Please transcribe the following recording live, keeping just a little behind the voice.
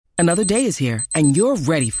Another day is here, and you're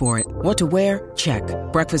ready for it. What to wear? Check.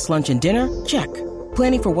 Breakfast, lunch, and dinner? Check.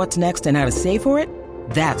 Planning for what's next and how to save for it?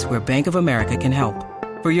 That's where Bank of America can help.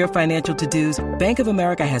 For your financial to-dos, Bank of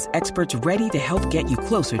America has experts ready to help get you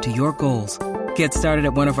closer to your goals. Get started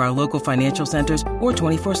at one of our local financial centers or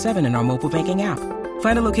 24/7 in our mobile banking app.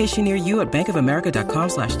 Find a location near you at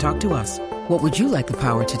bankofamerica.com/talktous. What would you like the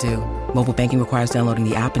power to do? Mobile banking requires downloading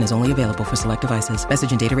the app and is only available for select devices.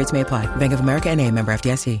 Message and data rates may apply. Bank of America N.A., member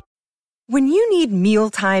FDIC. When you need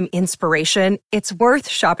mealtime inspiration, it's worth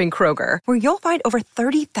shopping Kroger, where you'll find over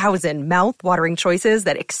 30,000 mouth-watering choices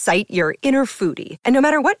that excite your inner foodie. And no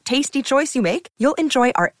matter what tasty choice you make, you'll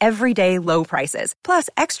enjoy our everyday low prices, plus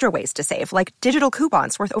extra ways to save, like digital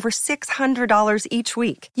coupons worth over $600 each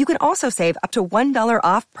week. You can also save up to $1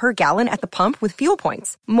 off per gallon at the pump with fuel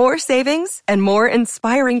points. More savings and more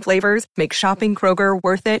inspiring flavors make shopping Kroger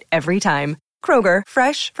worth it every time. Kroger,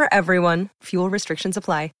 fresh for everyone. Fuel restrictions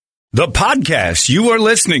apply. The podcast you are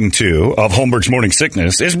listening to of Holmberg's Morning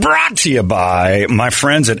Sickness is brought to you by my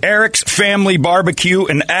friends at Eric's Family Barbecue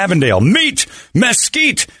in Avondale. Meet,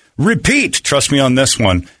 mesquite, repeat. Trust me on this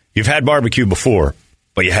one. You've had barbecue before,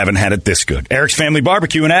 but you haven't had it this good. Eric's Family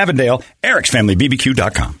Barbecue in Avondale,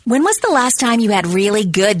 ericsfamilybbq.com. When was the last time you had really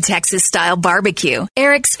good Texas-style barbecue?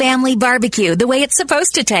 Eric's Family Barbecue, the way it's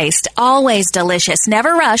supposed to taste. Always delicious,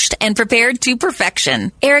 never rushed, and prepared to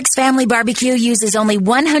perfection. Eric's Family Barbecue uses only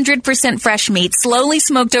 100% fresh meat, slowly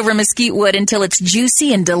smoked over mesquite wood until it's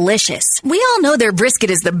juicy and delicious. We all know their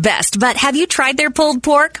brisket is the best, but have you tried their pulled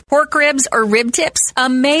pork, pork ribs, or rib tips?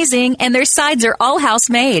 Amazing, and their sides are all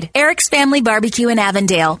house-made. Eric's Family Barbecue in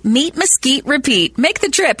Avondale. Meet, mesquite, repeat. Make the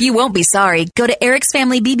trip. You won't be sorry. Go to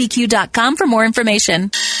ericsfamilybbq.com for more information.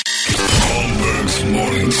 Holmberg's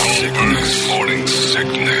Morning Sickness. Morning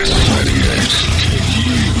Sickness.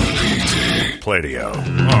 Play-Doh.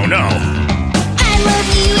 Oh, no. I love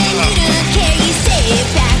you and you don't care. You say it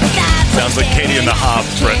back without. Sounds like Katie and the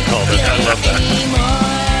Hobbs, Brett called it. I love that.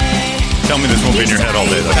 Tell me this won't be in your head all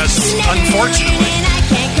day, though. Because, unfortunately...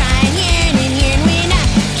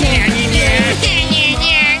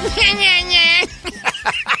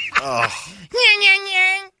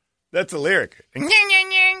 That's a lyric.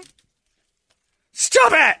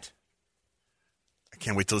 Stop it! I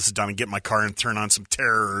can't wait till this is done and get in my car and turn on some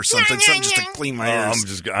Terror or something just to clean my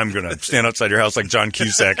ears. I'm going to stand outside your house like John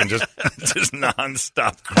Cusack and just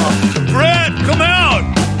nonstop call. Brett, come out!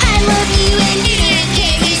 I love you and you don't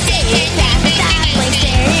care. You say it back without place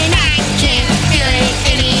there and I can't do it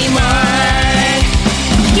anymore.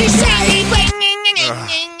 You're sorry, but...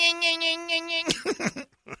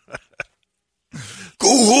 Go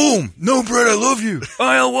home! No, Brett, I love you.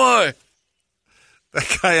 ILY.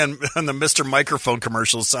 That guy on the Mr. Microphone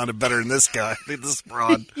commercial sounded better than this guy. This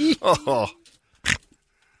broad. Oh.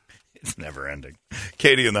 It's never ending.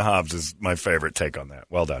 Katie and the Hobbs is my favorite take on that.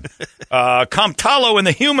 Well done. Comtalo and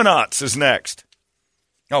the Humanauts is next.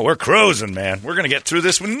 Oh, we're cruising, man. We're going to get through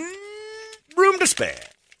this one. Room to spare.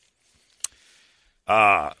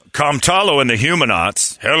 Comtalo and the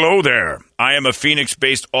Humanauts. Hello there. I am a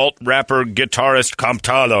Phoenix-based alt-rapper guitarist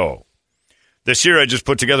Comtalo. This year I just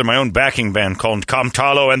put together my own backing band called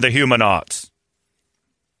Comtalo and the Humanauts.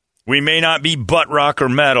 We may not be butt rock or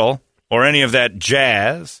metal or any of that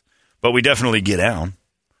jazz, but we definitely get down.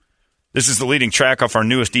 This is the leading track off our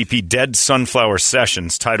newest EP, Dead Sunflower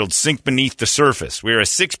Sessions, titled Sink Beneath the Surface. We are a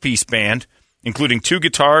 6-piece band, including 2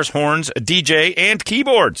 guitars, horns, a DJ, and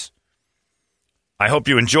keyboards. I hope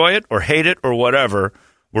you enjoy it or hate it or whatever.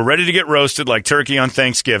 We're ready to get roasted like turkey on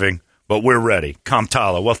Thanksgiving, but we're ready.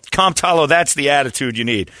 Comtalo. Well, Comtalo, that's the attitude you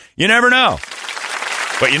need. You never know.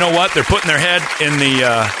 But you know what? They're putting their head in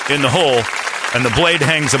the hole, and the blade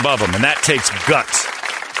hangs above them, and that takes guts.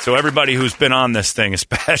 So everybody who's been on this thing,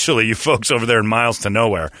 especially you folks over there in Miles to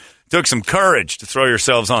Nowhere, took some courage to throw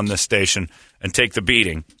yourselves on this station and take the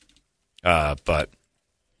beating. But...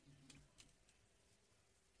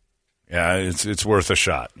 yeah, it's worth a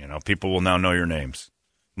shot. You know, people will now know your names.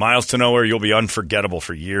 Miles to Nowhere, you'll be unforgettable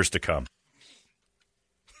for years to come.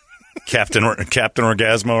 Captain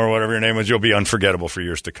Orgasmo or whatever your name is, you'll be unforgettable for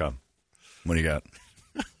years to come. What do you got?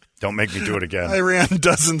 Don't make me do it again. Iran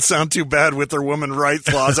doesn't sound too bad with their women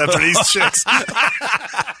rights laws after these chicks.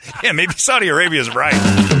 Yeah, maybe Saudi Arabia's right. I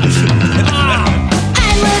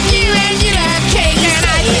love you and you don't care. You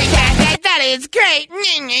say it back. I thought it's great.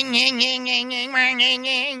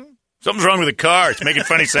 Something's wrong with the car. It's making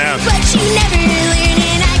funny sounds. But you never learn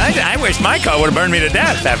and I wish my car would have burned me to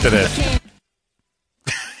death after this.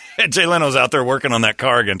 Jay Leno's out there working on that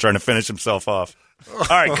car again, trying to finish himself off. All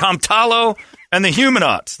right, Comtalo and the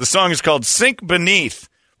Humanauts. The song is called Sink Beneath.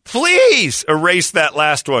 Please erase that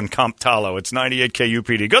last one, Comptalo. It's 98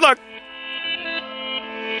 KUPD. Good luck.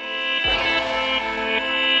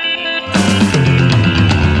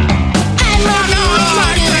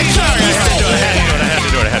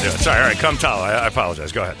 I had to do it. Sorry, all right, Comptalo. I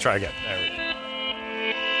apologize. Go ahead. Try again. There we go.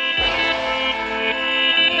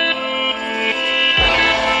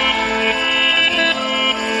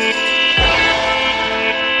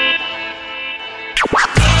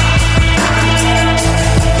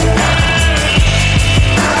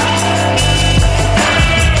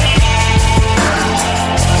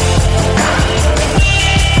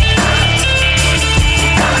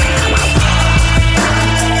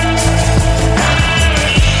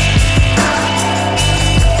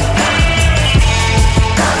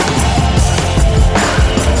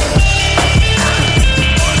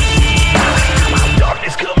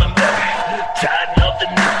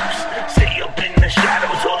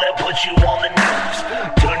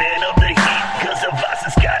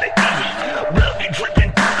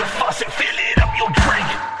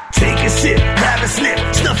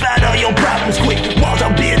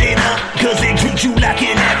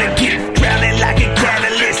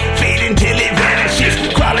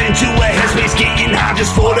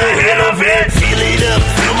 For the hell of it, fill it up,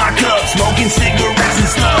 fill my cup, smoking cigarettes and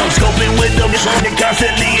slugs, scoping with them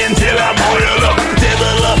constantly until I boil up,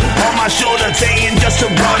 devil up on my shoulder, saying just to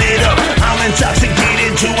run it up. I'm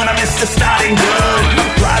intoxicated too when I miss the starting gun,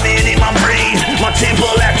 driving in my brain, my temple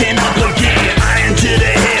acting up again, iron to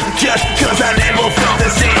the head, just cause I never felt the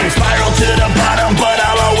same, spiral to the bottom, but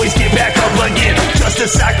I'll always get back up again, just a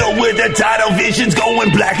cycle with the tidal visions going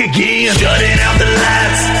black again, shutting out the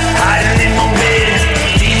lights, hiding in my bed.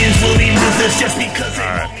 Will be ruthless just because they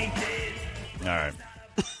want me dead. All right.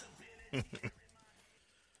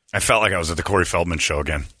 I felt like I was at the Corey Feldman show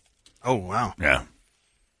again. Oh, wow. Yeah.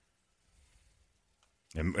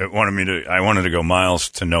 It wanted me to. I wanted to go miles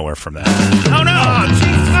to nowhere from that. Oh no!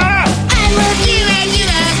 Jesus! I love you and you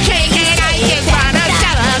love cake and I just wanna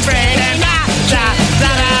celebrate and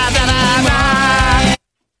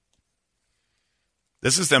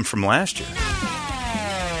This is them from last year.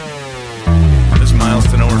 Miles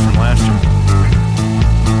to nowhere from last year.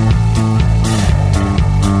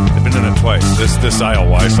 They've been in it twice. This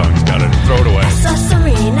ILY song's got it. Throw it away.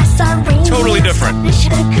 Totally different.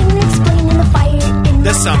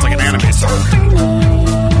 This sounds like an anime song.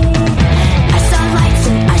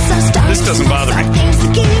 This doesn't bother me.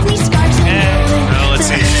 Well, let's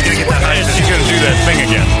see. She's gonna get that high. She's gonna do that thing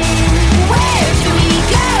again.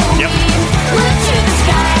 Yep.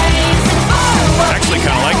 Actually,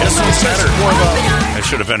 kind of like this one's better. More of a I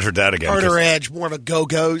should have entered that again. harder edge, more of a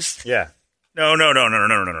Go-Go's. Yeah. No.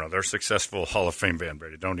 They're a successful Hall of Fame band,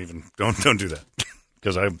 Brady. Don't do that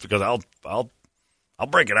because I'll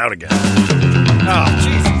break it out again. Oh,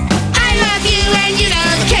 Jesus. I love you and you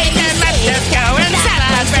love cake and let's just go and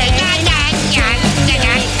celebrate.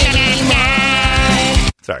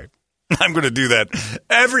 Sorry, I'm going to do that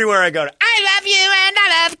everywhere I go. I love you and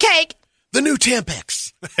I love cake. The new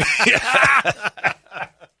Tampax.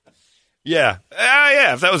 Yeah. Yeah.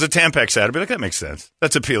 If that was a Tampax ad, I'd be like, that makes sense.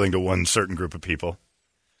 That's appealing to one certain group of people.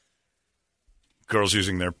 Girls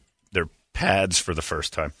using their pads for the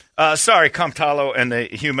first time. Sorry, Comptalo and the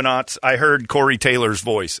Humanauts. I heard Corey Taylor's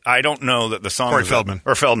voice. I don't know that the song Corey is Feldman.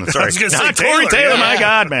 Or Feldman, sorry. I was gonna say Not Corey Taylor, yeah. my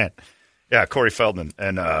God, man. Yeah, Corey Feldman.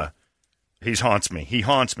 And he haunts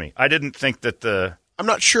me. I didn't think that the I'm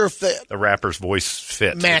not sure if the rapper's voice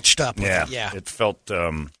fit. matched up with Yeah. it. Yeah. It felt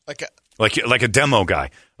Like a, like a demo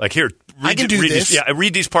guy. Like, here, I can do read this. These, yeah,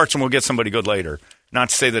 read these parts and we'll get somebody good later. Not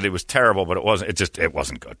to say that it was terrible, but it wasn't. It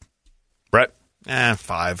wasn't good. Brett?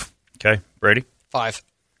 5. Okay. Brady? 5.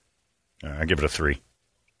 I give it a 3.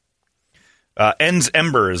 Ends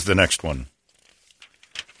Ember is the next one.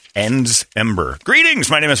 Ends Ember. Greetings.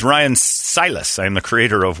 My name is Ryan Silas. I am the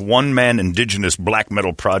creator of one-man indigenous black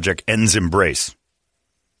metal project Ends Embrace.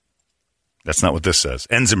 That's not what this says.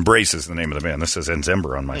 Ends Embrace is the name of the band. This says Ends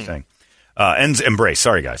Ember on my thing. Ends Embrace.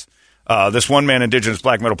 Sorry, guys. This one-man indigenous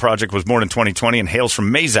black metal project was born in 2020 and hails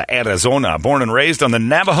from Mesa, Arizona. Born and raised on the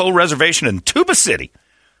Navajo Reservation in Tuba City.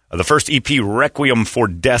 The first EP, Requiem for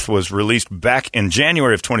Death, was released back in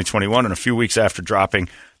January of 2021 and a few weeks after dropping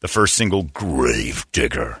the first single, Grave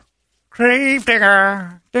Digger. Grave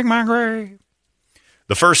Digger, dig my grave.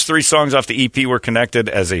 The first 3 songs off the EP were connected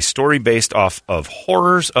as a story based off of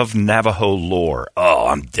horrors of Navajo lore. Oh,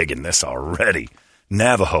 I'm digging this already.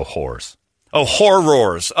 Navajo horrors. Oh,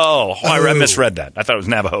 horrors. Oh, I misread that. I thought it was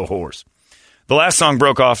Navajo horrors. The last song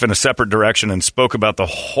broke off in a separate direction and spoke about the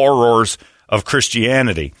horrors of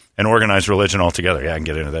Christianity and organized religion altogether. Yeah, I can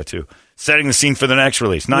get into that too. Setting the scene for the next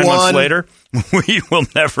release. 9 months later, We Will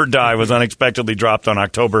Never Die was unexpectedly dropped on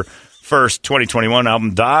October 1st, 2021.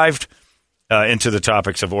 Album dived into the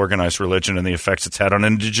topics of organized religion and the effects it's had on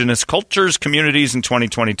indigenous cultures, communities in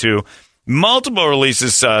 2022. Multiple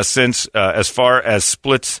releases since, as far as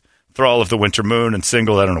splits, Thrall of the Winter Moon, and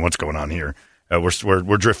single. I don't know what's going on here.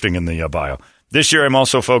 We're drifting in the bio. This year, I'm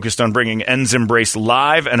also focused on bringing Ends Embrace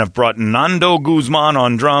live, and have brought Nando Guzman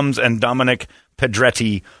on drums and Dominic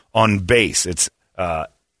Pedretti on bass. It's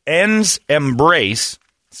Ends Embrace.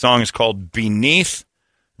 The song is called Beneath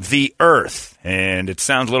the Earth, and it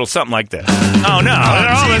sounds a little something like this. Oh, no.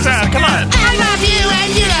 Come on. I love you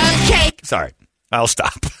and you love cake. Sorry. I'll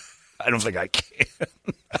stop. I don't think I can.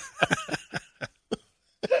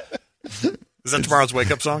 Is that tomorrow's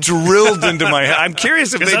wake-up song? Drilled into my head. I'm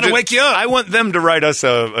curious if they that'll wake you up. I want them to write us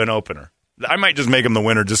an opener. I might just make them the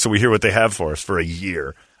winner just so we hear what they have for us for a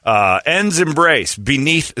year. Ends Embrace,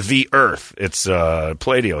 Beneath the Earth. It's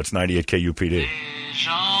Pladio. It's 98 KUPD.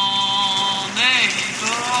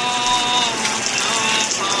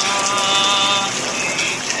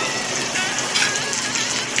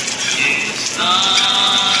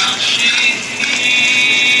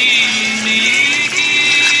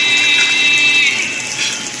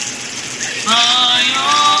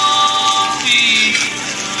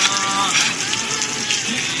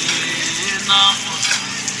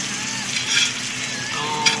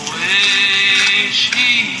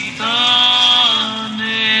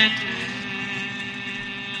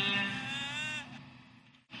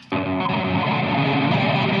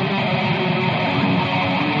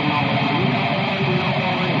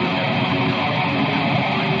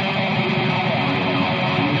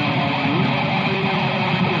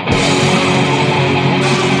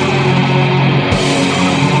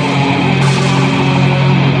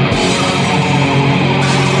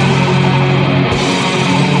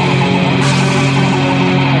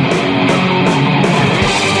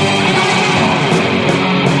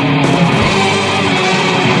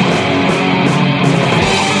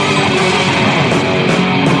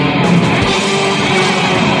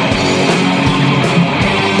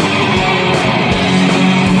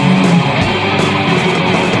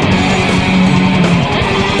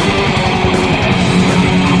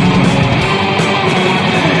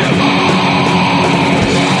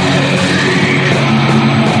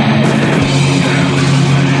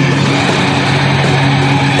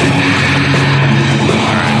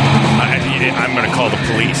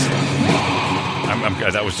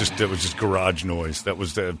 That was just garage noise. That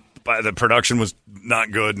was the production was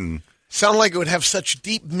not good, and sounded like it would have such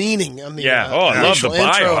deep meaning on the I love the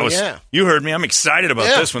bio. Intro, You heard me. I'm excited about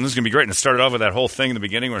this one. This is going to be great. And it started off with that whole thing in the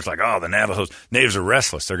beginning where it's like, oh, the natives are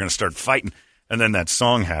restless. They're going to start fighting. And then that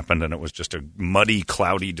song happened, and it was just a muddy,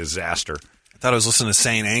 cloudy disaster. I thought I was listening to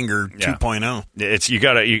Saint Anger 2.0. It's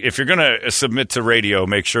if you're going to submit to radio,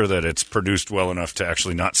 make sure that it's produced well enough to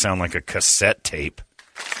actually not sound like a cassette tape.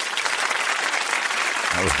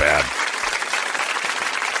 That was bad.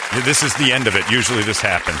 This is the end of it. Usually this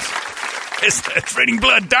happens. It's raining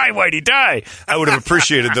blood. Die, Whitey, die. I would have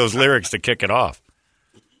appreciated those lyrics to kick it off.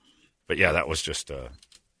 But yeah, that was just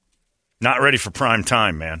not ready for prime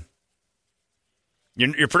time, man.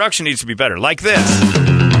 Your production needs to be better. Like this.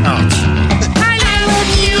 I love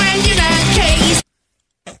you and you love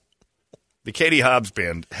cake. The Katie Hobbs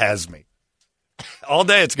Band has me. All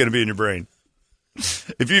day it's going to be in your brain.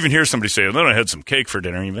 If you even hear somebody say, then I had some cake for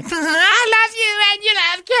dinner, you've been, I love you and you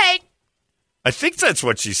love cake. I think that's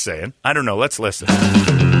what she's saying. I don't know. Let's listen. I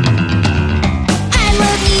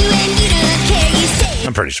love you and you love cake. You say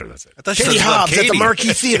I'm pretty sure that's it. I thought she Katie said I love Hobbs at the Katie.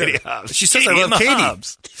 Marquee Theater. Katie Hobbs. She says I love Katie.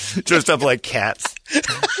 Hobbs. Dressed up like cats. we're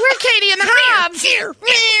Katie and the Hobbs. Here.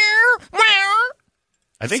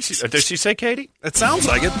 I think does she say Katie? It sounds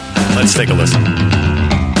like it. Let's take a listen.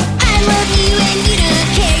 I love you and you love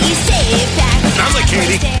cake. You say it back. Sounds like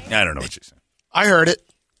Katie. I don't know what she's saying. I heard it.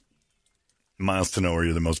 Miles to Nowhere,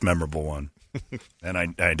 you're the most memorable one. And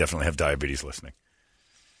I definitely have diabetes listening.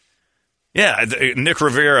 Yeah, Nick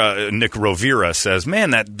Rovira says,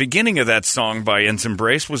 man, that beginning of that song by Ends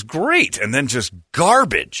Embrace was great, and then just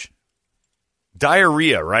garbage.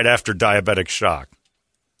 Diarrhea right after Diabetic Shock.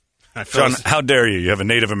 John, how dare you? You have a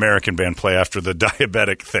Native American band play after the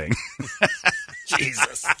diabetic thing.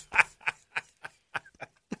 Jesus.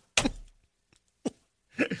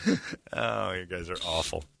 Oh, you guys are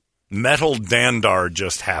awful. Metal Dandar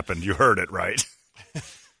just happened. You heard it, right?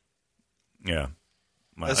 Yeah.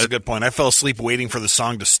 That's a good point. I fell asleep waiting for the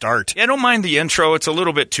song to start. Yeah, I don't mind the intro. It's a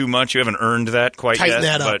little bit too much. You haven't earned that quite Tighten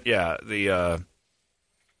yet. that up. But yeah,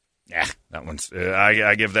 that one's.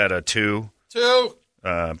 I give that a 2. 2.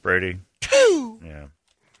 Brady. Yeah.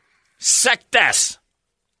 Sectus.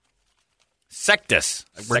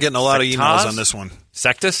 We're getting a lot of emails Sectas? on this one.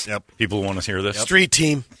 Sectus? Yep. People want to hear this. Street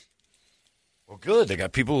team. Well, good. They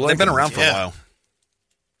got people who like They've been them. around for a while.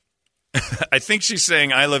 I think she's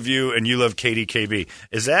saying I love you and you love KDKB.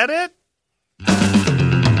 Is that it? I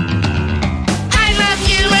love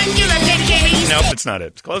you and you love KDKB. Nope, it's not it.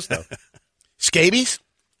 It's close, though. Scabies?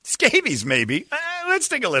 Scabies, maybe. Let's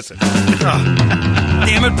take a listen.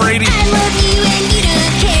 Damn it, Brady. I love you and you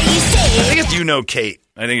love KDKB. I think it's you know Kate.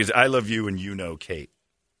 I think it's I love you and you know Kate.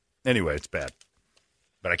 Anyway, it's bad.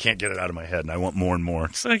 But I can't get it out of my head, and I want more and more.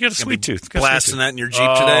 So I got a sweet tooth. Blasting that in your Jeep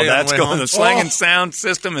today. That's on the way going. home? The slang and sound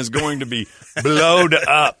system is going to be blowed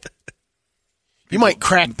up. You might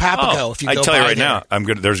crack Papago if you I go tell you by right there.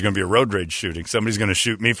 now, there's going to be a road rage shooting. Somebody's going to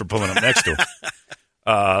shoot me for pulling up next to him.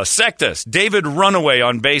 Sectus, David Runaway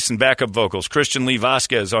on bass and backup vocals, Christian Lee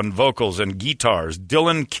Vasquez on vocals and guitars,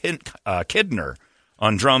 Dylan Kidner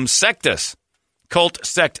on drums. Sectus, Cult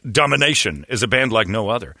Sect Domination is a band like no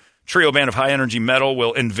other. Trio band of high-energy metal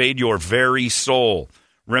will invade your very soul.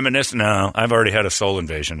 No, I've already had a soul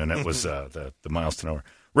invasion, and it was the miles to nowhere.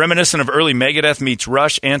 Reminiscent of early Megadeth meets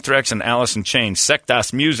Rush, Anthrax, and Alice in Chains,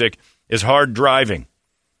 Sectus music is hard driving,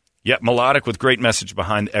 yet melodic with great message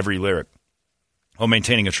behind every lyric, while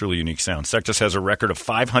maintaining a truly unique sound. Sectus has a record of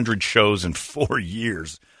 500 shows in 4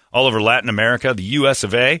 years, all over Latin America, the U.S.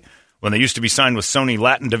 of A., when they used to be signed with Sony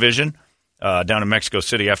Latin Division, down in Mexico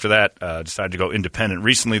City. After that, decided to go independent.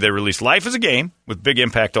 Recently, they released Life is a Game with big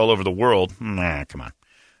impact all over the world. Come on.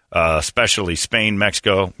 Especially Spain,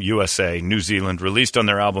 Mexico, USA, New Zealand, released on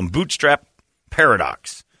their album Bootstrap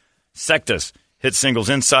Paradox. Sectus hit singles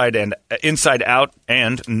Inside Out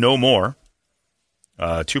and No More.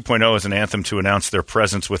 2.0 is an anthem to announce their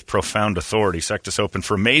presence with profound authority. Sectus opened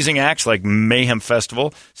for amazing acts like Mayhem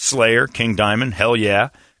Festival, Slayer, King Diamond, Hell Yeah,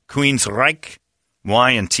 Queensryche,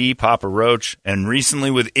 Y&T, Papa Roach, and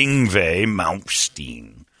recently with Yngwie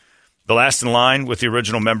Malmsteen. The last in line with the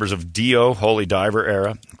original members of Dio, Holy Diver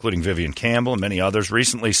era, including Vivian Campbell and many others.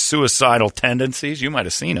 Recently, Suicidal Tendencies. You might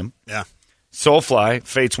have seen him. Yeah. Soulfly,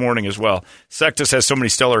 Fate's Warning as well. Sectus has so many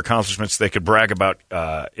stellar accomplishments they could brag about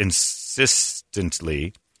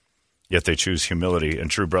insistently, yet they choose humility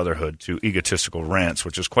and true brotherhood to egotistical rants,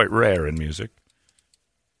 which is quite rare in music.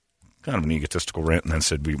 Kind of an egotistical rant and then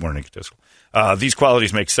said we weren't egotistical. These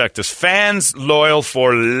qualities make Sectus fans loyal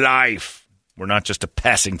for life. We're not just a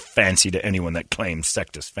passing fancy to anyone that claims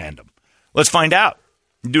Sectus fandom. Let's find out.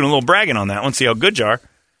 You're doing a little bragging on that one, see how good you are.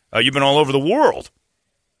 You've been all over the world.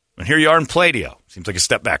 And here you are in Play-Doh. Seems like a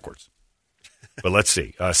step backwards. But let's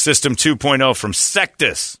see. System 2.0 from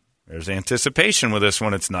Sectus. There's anticipation with this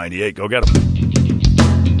one. It's 98. Go get them.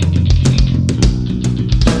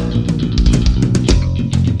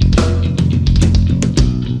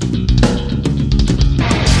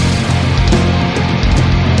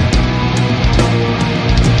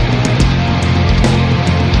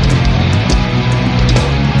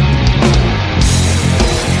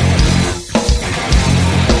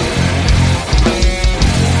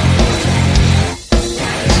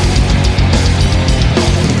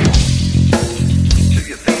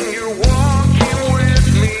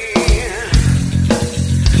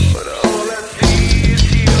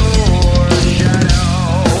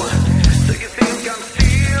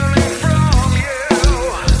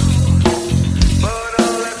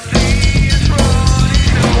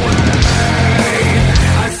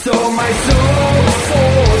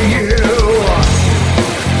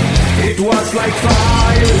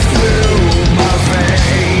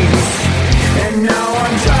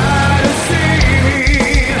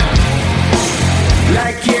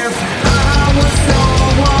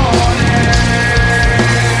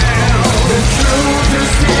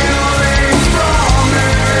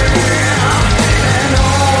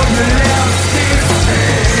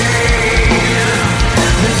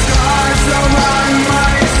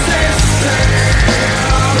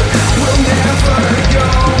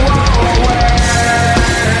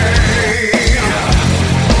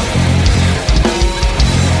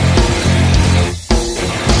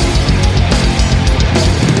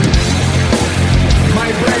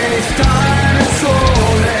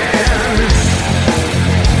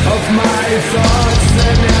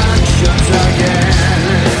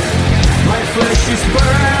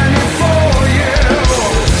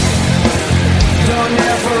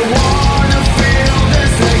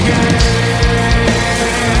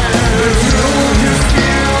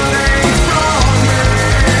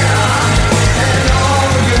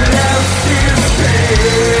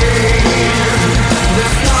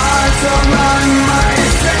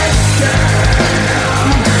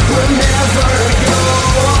 We'll never go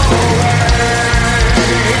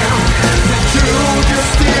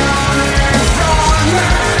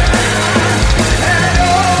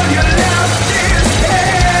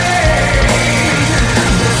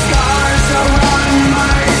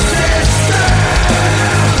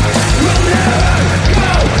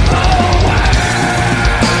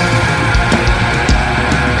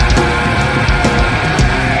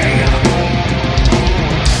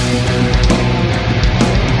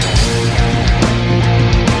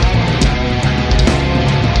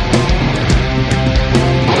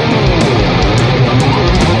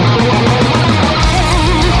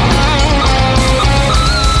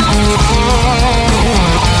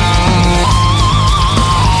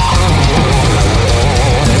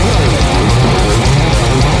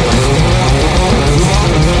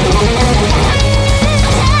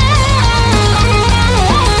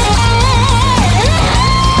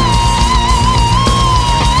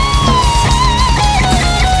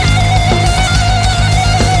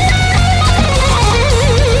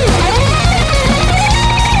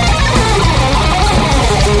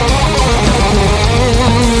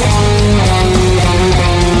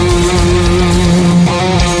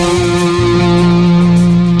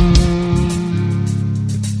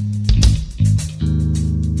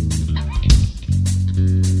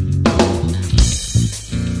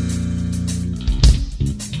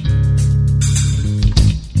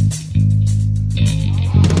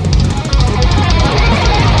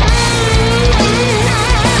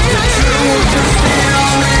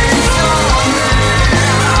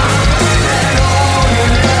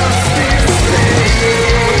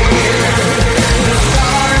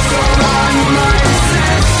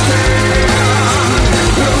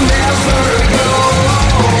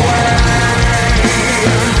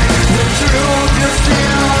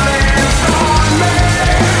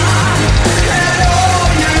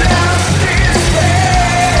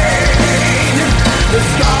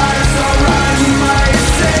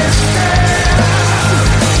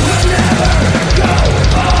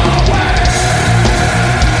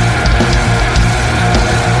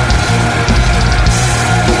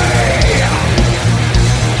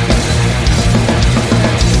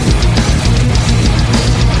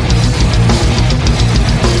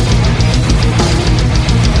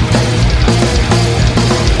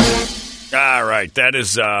right, that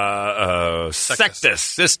is Sectus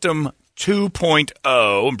System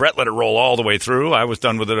 2.0. Brett let it roll all the way through. I was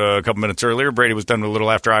done with it a couple minutes earlier. Brady was done with it a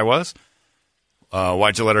little after I was.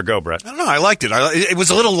 Why'd you let her go, Brett? I don't know. I liked it. It was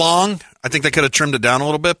a little long. I think they could have trimmed it down a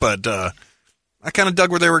little bit, but I kind of dug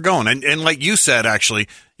where they were going. And like you said, actually,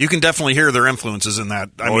 you can definitely hear their influences in that.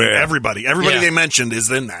 I mean, everybody they mentioned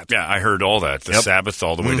is in that. Yeah, I heard all that. The Sabbath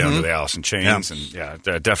all the way down to the Alice in Chains. And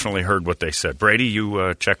I definitely heard what they said. Brady,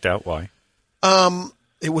 you checked out. Why?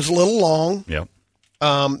 It was a little long. Yep.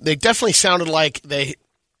 They definitely sounded like they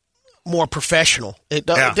more professional. It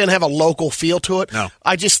didn't have a local feel to it. No.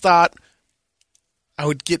 I just thought I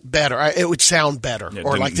would get better. It would sound better. Yeah,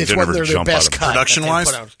 or like this didn't wasn't ever their jump best out of cut.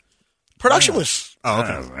 production-wise? Production was...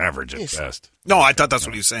 average at best. No, I thought that's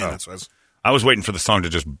what he was saying. That's what I was waiting for the song to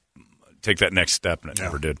just take that next step, and it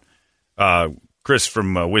never did. Chris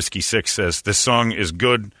from Whiskey 6 says, this song is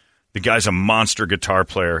good. The guy's a monster guitar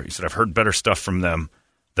player. He said, I've heard better stuff from them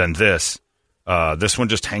than this. This one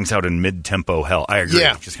just hangs out in mid-tempo hell. I agree.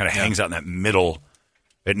 Yeah. It just kind of hangs out in that middle.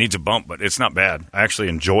 It needs a bump, but it's not bad. I actually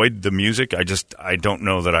enjoyed the music. I don't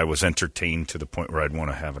know that I was entertained to the point where I'd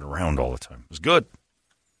want to have it around all the time. It was good.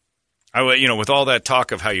 With all that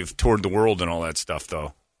talk of how you've toured the world and all that stuff,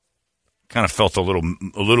 though, kind of felt a little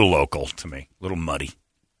local to me, a little muddy.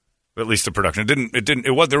 But at least the production,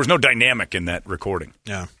 there was no dynamic in that recording.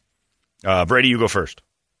 Yeah. Brady, you go first.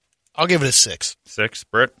 I'll give it a 6. 6,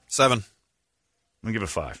 Britt? 7. I'm gonna give it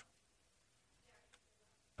 5.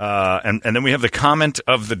 And then we have the comment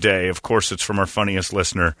of the day. Of course, it's from our funniest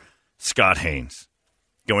listener, Scott Haynes.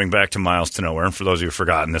 Going back to Miles to Nowhere, and for those of you who've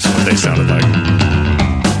forgotten, this is what they sounded like.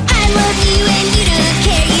 I love you and you don't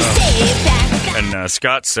care, you say it back. And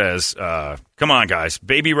Scott says, come on, guys.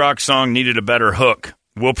 Baby Rock song needed a better hook.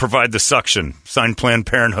 We'll provide the suction. Signed Planned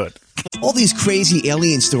Parenthood. All these crazy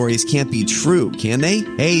alien stories can't be true, can they?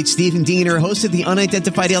 Hey, it's Stephen Diener, host of the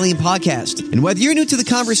Unidentified Alien Podcast. And whether you're new to the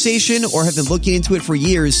conversation or have been looking into it for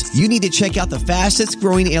years, you need to check out the fastest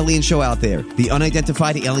growing alien show out there, the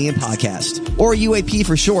Unidentified Alien Podcast, or UAP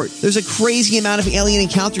for short. There's a crazy amount of alien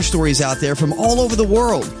encounter stories out there from all over the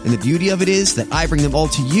world. And the beauty of it is that I bring them all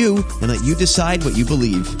to you and let you decide what you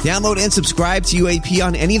believe. Download and subscribe to UAP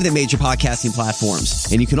on any of the major podcasting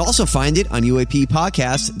platforms. And you can also find it on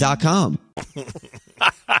UAPpodcast.com.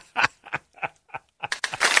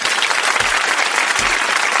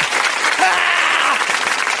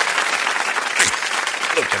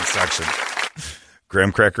 Suction.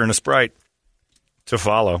 Graham cracker and a Sprite to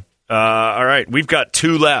follow. All right, we've got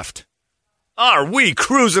 2 left. Are we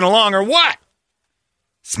cruising along or what?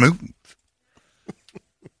 Smooth.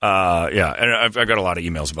 Yeah, and I've got a lot of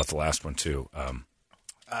emails about the last one too.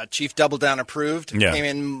 Chief Double Down approved. Yeah. Came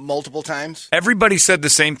in multiple times. Everybody said the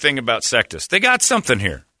same thing about Sectus. They got something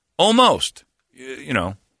here. Almost.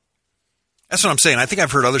 That's what I'm saying. I think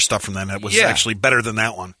I've heard other stuff from them that was actually better than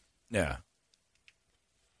that one. Yeah.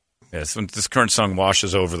 Yes, when this current song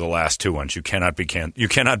washes over the last 2 ones. You cannot be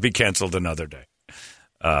canceled another day.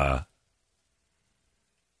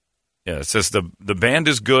 It says the band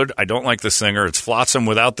is good. I don't like the singer. It's Flotsam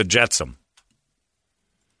without the Jetsam.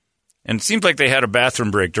 And it seemed like they had a bathroom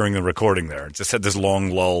break during the recording there. It just had this long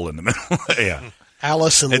lull in the middle. Yeah.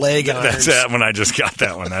 Alice and Leg Irons. That's that when I just got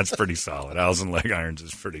that one. That's pretty solid. Alice and Leg Irons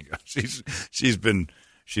is pretty good.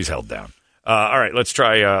 She's held down. All right, let's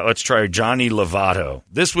try Johnny Lovato.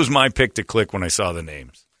 This was my pick to click when I saw the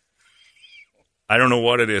names. I don't know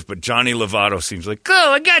what it is, but Johnny Lovato seems like,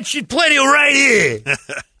 I got you plenty right here.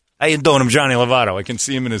 How you doing? I'm Johnny Lovato. I can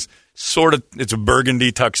see him in his it's a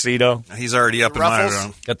burgundy tuxedo. He's already up in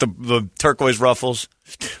my got the turquoise ruffles.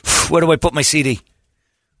 Where do I put my CD?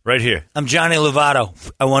 Right here. I'm Johnny Lovato.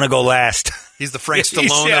 I want to go last. He's the Frank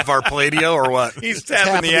Stallone of our Palladio, or what? He's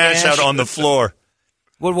tapping the ash out on the floor.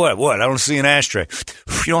 What? I don't see an ashtray.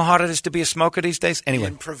 You know how hard it is to be a smoker these days? Anyway. You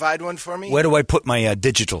can provide one for me? Where do I put my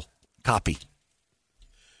digital copy?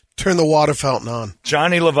 Turn the water fountain on.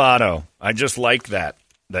 Johnny Lovato. I just like that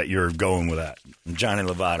you're going with that. Johnny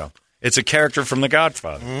Lovato. It's a character from The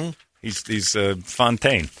Godfather. Mm-hmm. He's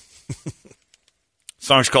Fontaine.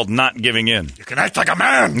 Song's called Not Giving In. You can act like a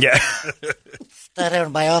man. Yeah. Start out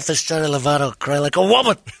in my office, Johnny Lovato, cry like a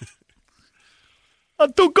woman.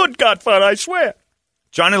 I'm too good, Godfather, I swear.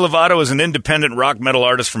 Johnny Lovato is an independent rock metal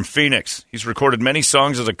artist from Phoenix. He's recorded many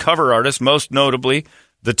songs as a cover artist, most notably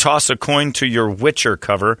the Toss a Coin to Your Witcher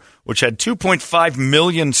cover, which had 2.5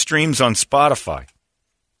 million streams on Spotify.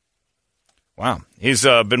 Wow. He's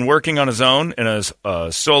been working on his own in his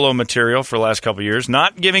solo material for the last couple of years.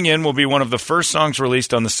 Not Giving In will be one of the first songs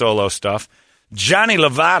released on the solo stuff. Johnny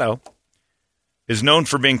Lovato is known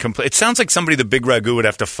for being complete. It sounds like somebody the Big Ragu would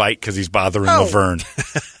have to fight because he's bothering Laverne.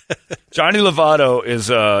 Johnny Lovato is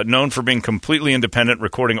known for being completely independent,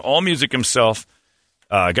 recording all music himself.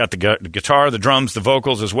 Got the guitar, the drums, the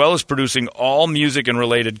vocals, as well as producing all music and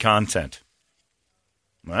related content.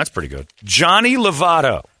 Well, that's pretty good. Johnny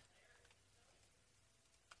Lovato.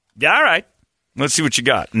 Yeah, all right. Let's see what you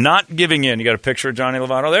got. Not giving in. You got a picture of Johnny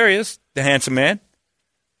Lovato? There he is, the handsome man.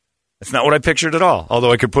 That's not what I pictured at all,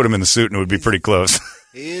 although I could put him in the suit and it would be pretty close.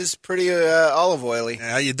 He is pretty olive oily.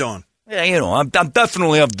 How you doing? Yeah, you know, I'm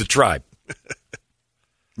definitely of the tribe.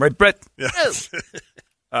 Right, Brett? Yes.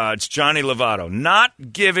 It's Johnny Lovato. Not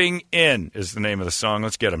Giving In is the name of the song.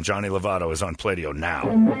 Let's get him. Johnny Lovato is on Play-Doh now.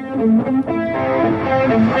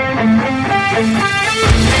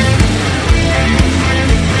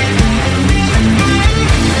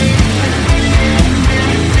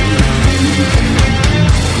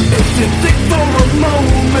 If you think for a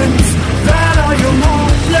moment that I am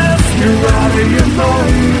hopeless, you're out of your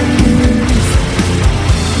mind.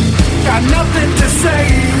 Got nothing to say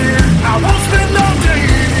here, I won't spend all day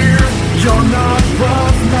here. You're not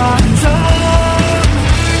worth my time.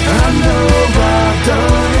 I know I've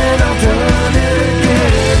done it again.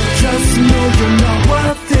 Just know you're not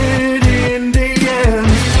worth it in the end.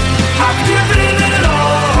 I've given it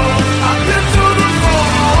all, I've been through the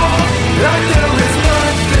fall, like there is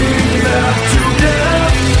nothing left to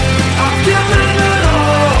give. I've given it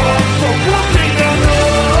all for one thing I know,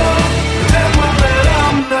 that one that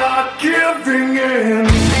I'm not giving in.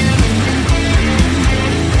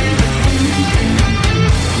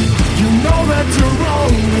 You know that you're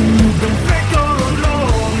wrong, you've been fake all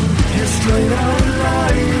along, you're straight out of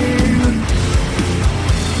line.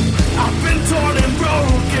 I've been torn and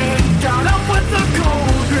broken, got up with the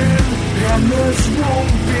cold grin, and this won't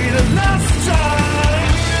be the last time.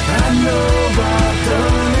 I know I've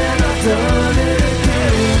done it again.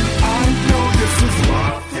 I know this is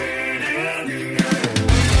worth it in the end.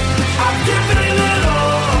 I've given it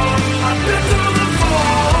all, I've been through the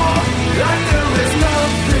fall, like there is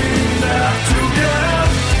nothing left to give.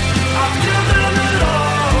 I've given it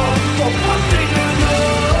all for one thing I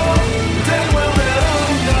know, then well that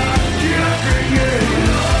I'm not giving it.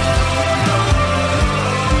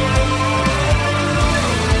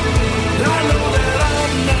 I know that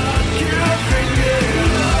I'm not giving it.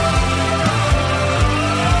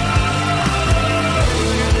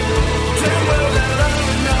 Then well that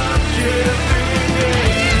I'm not giving it.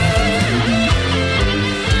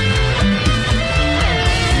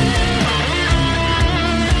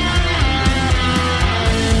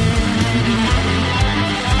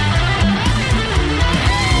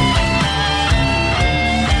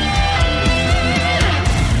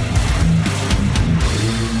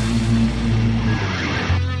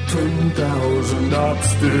 $10,000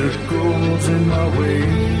 obstacles in my way.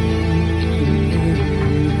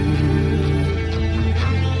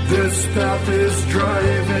 This path is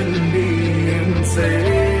driving me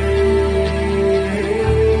insane.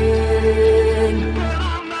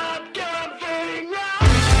 I'm not giving up.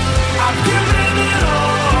 I've given it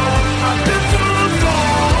all. I've been through the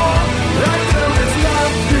fall, like there is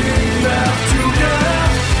nothing left to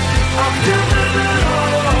give. I've given it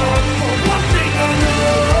all for one thing I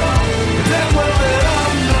know, that well that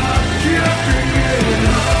I'm not giving it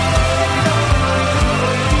up.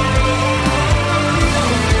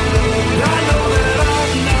 I know that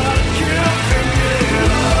I'm not giving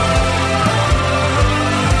it up.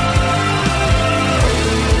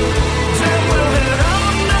 That well that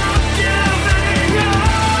I'm not giving up.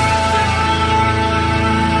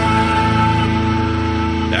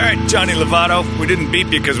 All right, Johnny Lovato. We didn't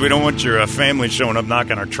beep you because we don't want your family showing up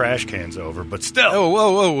knocking our trash cans over, but still. Oh,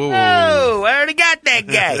 whoa. Oh, I already got that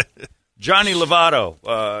guy. Johnny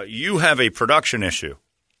Lovato, you have a production issue.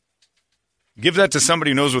 Give that to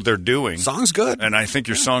somebody who knows what they're doing. Song's good. And I think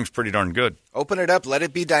your song's pretty darn good. Open it up. Let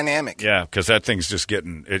it be dynamic. Yeah, because that thing's just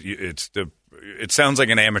getting it sounds like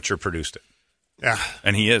an amateur produced it. Yeah.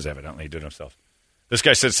 And he is, evidently. He did it himself. This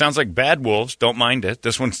guy said, it sounds like Bad Wolves. Don't mind it.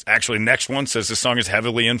 This one's actually, next one says this song is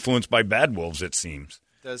heavily influenced by Bad Wolves, it seems.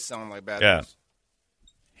 It does sound like bad. Yeah. News.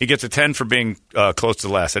 He gets a 10 for being close to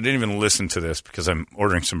last. I didn't even listen to this because I'm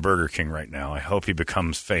ordering some Burger King right now. I hope he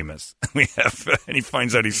becomes famous. And he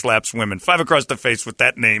finds out he slaps women. 5 across the face with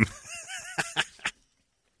that name.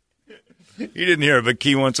 He didn't hear it, but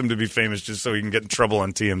Key wants him to be famous just so he can get in trouble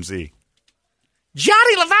on TMZ.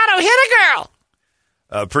 Johnny Lovato hit a girl.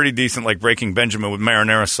 Pretty decent, like Breaking Benjamin with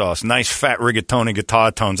marinara sauce. Nice fat rigatoni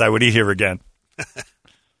guitar tones. I would eat here again.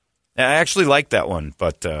 I actually like that one,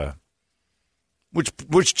 but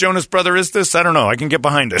which Jonas brother is this? I don't know. I can get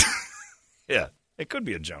behind it. Yeah, it could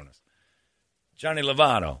be a Jonas. Johnny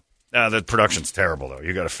Lovato. The production's terrible, though.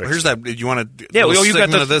 You got to fix Here's it. that. You want to? Yeah, you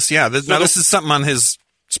got of this. Yeah, now this is something on his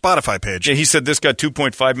Spotify page. Yeah, he said this got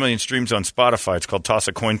 2.5 million streams on Spotify. It's called "Toss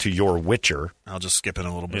a Coin to Your Witcher." I'll just skip it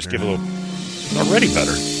a little bit. Just give it a little. Already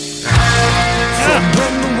better.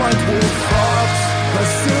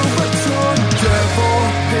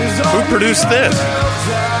 Who produced this?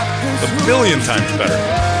 A billion times better.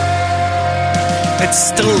 It's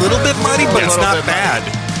still a little bit muddy, but it's not bad.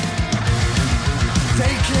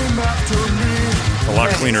 A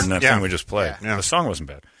lot cleaner than that thing we just played. Yeah. The song wasn't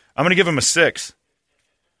bad. I'm going to give him a 6.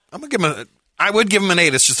 I'm going to give him I would give him an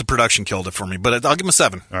 8. It's just the production killed it for me, but I'll give him a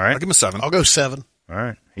 7. All right. I'll give him a 7. I'll go 7. All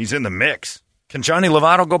right. He's in the mix. Can Johnny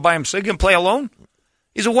Lovato go by himself? He can play alone?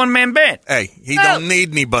 He's a one-man band. Hey, he don't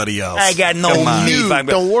need anybody else. I got no need.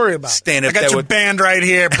 Don't worry about it. I got your band right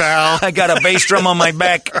here, pal. I got a bass drum on my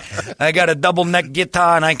back. I got a double neck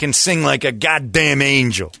guitar, and I can sing like a goddamn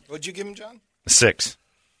angel. What'd you give him, John? A 6.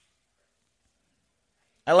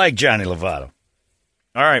 I like Johnny Lovato.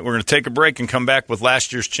 All right, we're going to take a break and come back with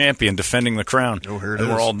last year's champion defending the crown. Oh, here it is.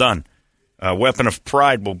 And we're all done. Weapon of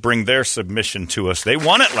Pride will bring their submission to us. They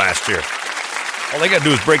won it last year. All they got to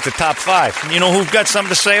do is break the top 5. You know who's got something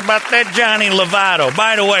to say about that? Johnny Lovato.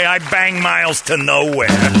 By the way, I bang miles to nowhere.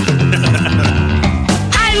 I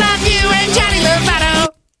love you and Johnny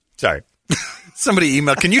Lovato. Sorry. Somebody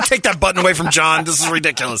email. Can you take that button away from John? This is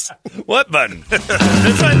ridiculous. What button? I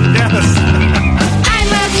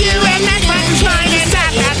love you and that button's mine.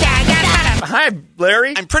 Hi,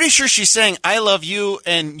 Larry. I'm pretty sure she's saying, I love you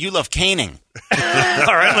and you love caning. All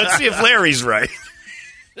right, let's see if Larry's right.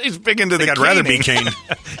 He's big into the I'd rather be caned.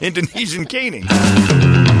 Indonesian caning. I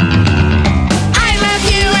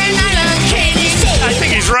love you and I love caning. I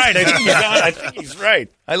think he's right. I think he's right.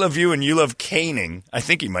 I love you and you love caning. I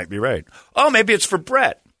think he might be right. Oh, maybe it's for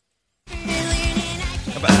Brett. I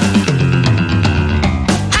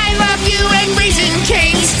love you and Raisin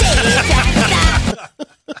Canes.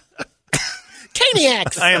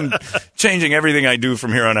 Caniacs. I am changing everything I do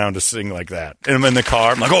from here on out to sing like that. And I'm in the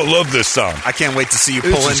car. I'm like, oh, I love this song. I can't wait to see you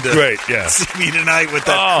pull into great. Yeah. see me tonight with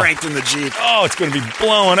that cranked in the Jeep. Oh, it's going to be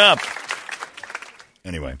blowing up.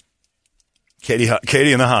 Anyway, Katie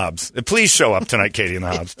and the Hobbs. Please show up tonight, Katie and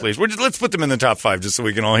the Hobbs, please. Let's put them in the top 5 just so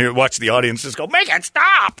we can all watch the audience just go, make it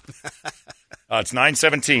stop. It's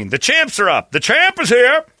 9:17. The champs are up. The champ is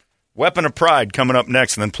here. Weapon of Pride coming up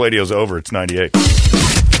next, and then Pladio's over. It's 98.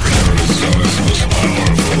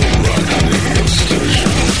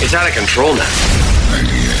 It's out of control now.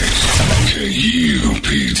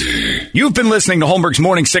 KUPD. You've been listening to Holmberg's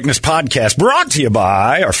Morning Sickness Podcast, brought to you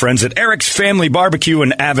by our friends at Eric's Family Barbecue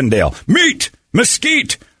in Avondale. Meet,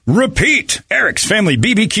 mesquite, repeat.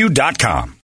 Eric'sFamilyBBQ.com.